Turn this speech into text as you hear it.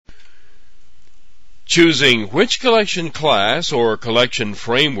Choosing which collection class, or collection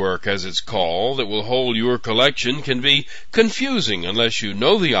framework as it's called, that will hold your collection can be confusing unless you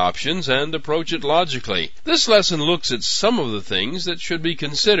know the options and approach it logically. This lesson looks at some of the things that should be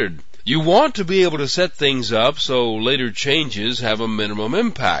considered. You want to be able to set things up so later changes have a minimum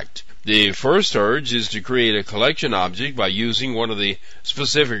impact. The first urge is to create a collection object by using one of the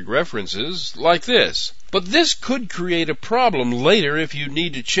specific references, like this. But this could create a problem later if you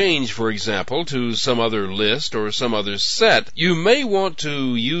need to change, for example, to some other list or some other set. You may want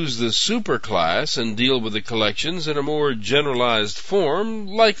to use the superclass and deal with the collections in a more generalized form,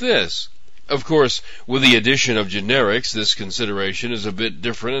 like this. Of course, with the addition of generics, this consideration is a bit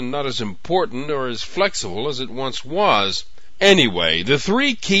different and not as important or as flexible as it once was. Anyway, the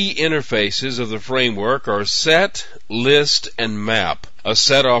three key interfaces of the framework are set, list, and map. A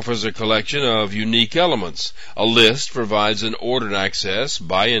set offers a collection of unique elements. A list provides an ordered access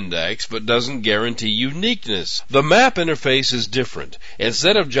by index, but doesn't guarantee uniqueness. The map interface is different.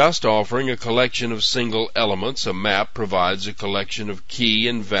 Instead of just offering a collection of single elements, a map provides a collection of key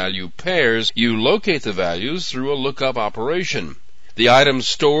and value pairs. You locate the values through a lookup operation. The items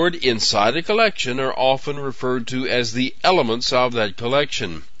stored inside a collection are often referred to as the elements of that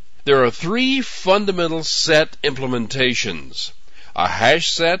collection. There are three fundamental set implementations: a hash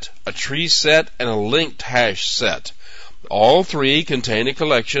set, a tree set, and a linked hash set. All three contain a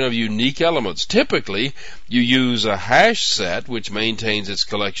collection of unique elements. Typically, you use a hash set, which maintains its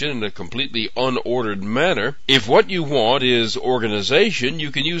collection in a completely unordered manner. If what you want is organization,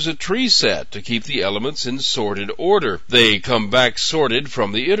 you can use a tree set to keep the elements in sorted order. They come back sorted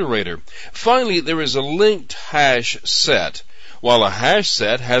from the iterator. Finally, there is a linked hash set. While a hash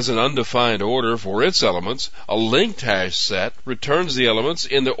set has an undefined order for its elements, a linked hash set returns the elements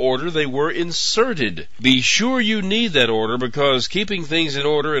in the order they were inserted. Be sure you need that order, because keeping things in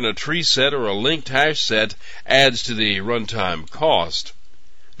order in a tree set or a linked hash set adds to the runtime cost.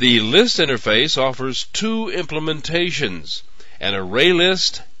 The list interface offers two implementations: an array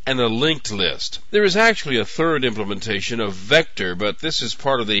list and a linked list. There is actually a third implementation of vector, but this is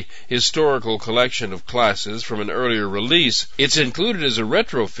part of the historical collection of classes from an earlier release. It's included as a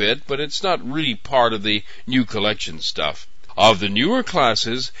retrofit, but it's not really part of the new collection stuff. Of the newer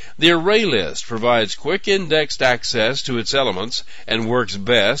classes, the array list provides quick indexed access to its elements and works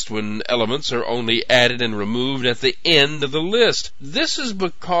best when elements are only added and removed at the end of the list. This is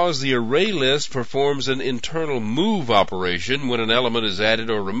because the array list performs an internal move operation when an element is added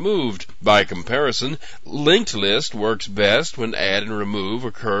or removed. By comparison, linked list works best when add and remove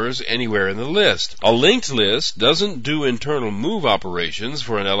occurs anywhere in the list. A linked list doesn't do internal move operations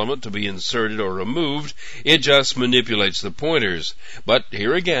for an element to be inserted or removed. It just manipulates the pointers. But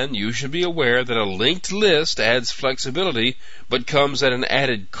here again, you should be aware that a linked list adds flexibility, but comes at an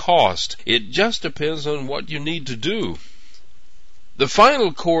added cost. It just depends on what you need to do. The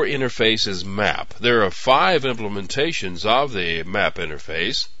final core interface is map. There are 5 implementations of the map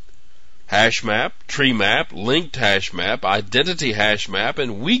interface: hash map, tree map, linked hash map, identity hash map,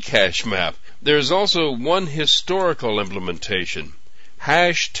 and weak hash map. There's also one historical implementation: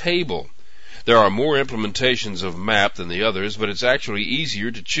 hash table. There are more implementations of map than the others, but it's actually easier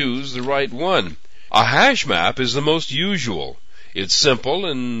to choose the right one. A hash map is the most usual. It's simple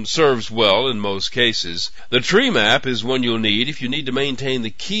and serves well in most cases. The tree map is one you'll need if you need to maintain the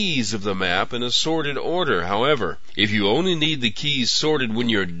keys of the map in a sorted order. However, if you only need the keys sorted when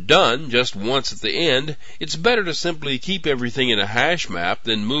you're done, just once at the end, it's better to simply keep everything in a hash map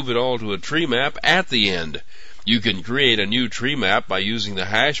than move it all to a tree map at the end. You can create a new tree map by using the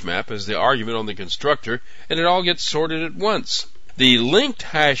hash map as the argument on the constructor, and it all gets sorted at once. The linked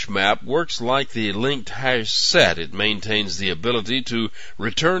hash map works like the linked hash set. It maintains the ability to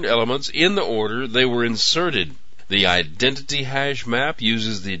return elements in the order they were inserted. The identity hash map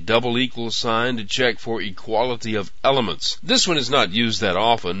uses the double equal sign to check for equality of elements. This one is not used that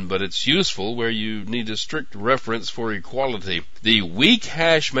often, but it's useful where you need a strict reference for equality. The weak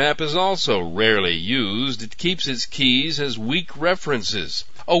hash map is also rarely used. It keeps its keys as weak references.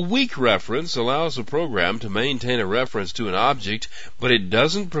 A weak reference allows a program to maintain a reference to an object, but it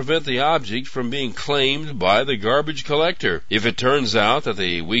doesn't prevent the object from being claimed by the garbage collector. If it turns out that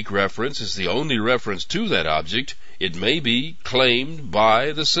the weak reference is the only reference to that object, it may be claimed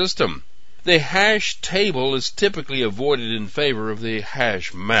by the system. The hash table is typically avoided in favor of the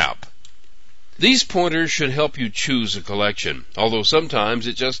hash map. These pointers should help you choose a collection, although sometimes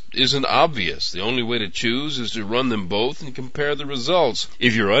it just isn't obvious. The only way to choose is to run them both and compare the results.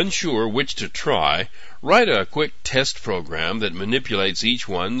 If you're unsure which to try, write a quick test program that manipulates each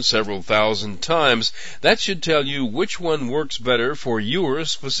one several thousand times. That should tell you which one works better for your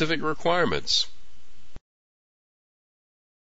specific requirements.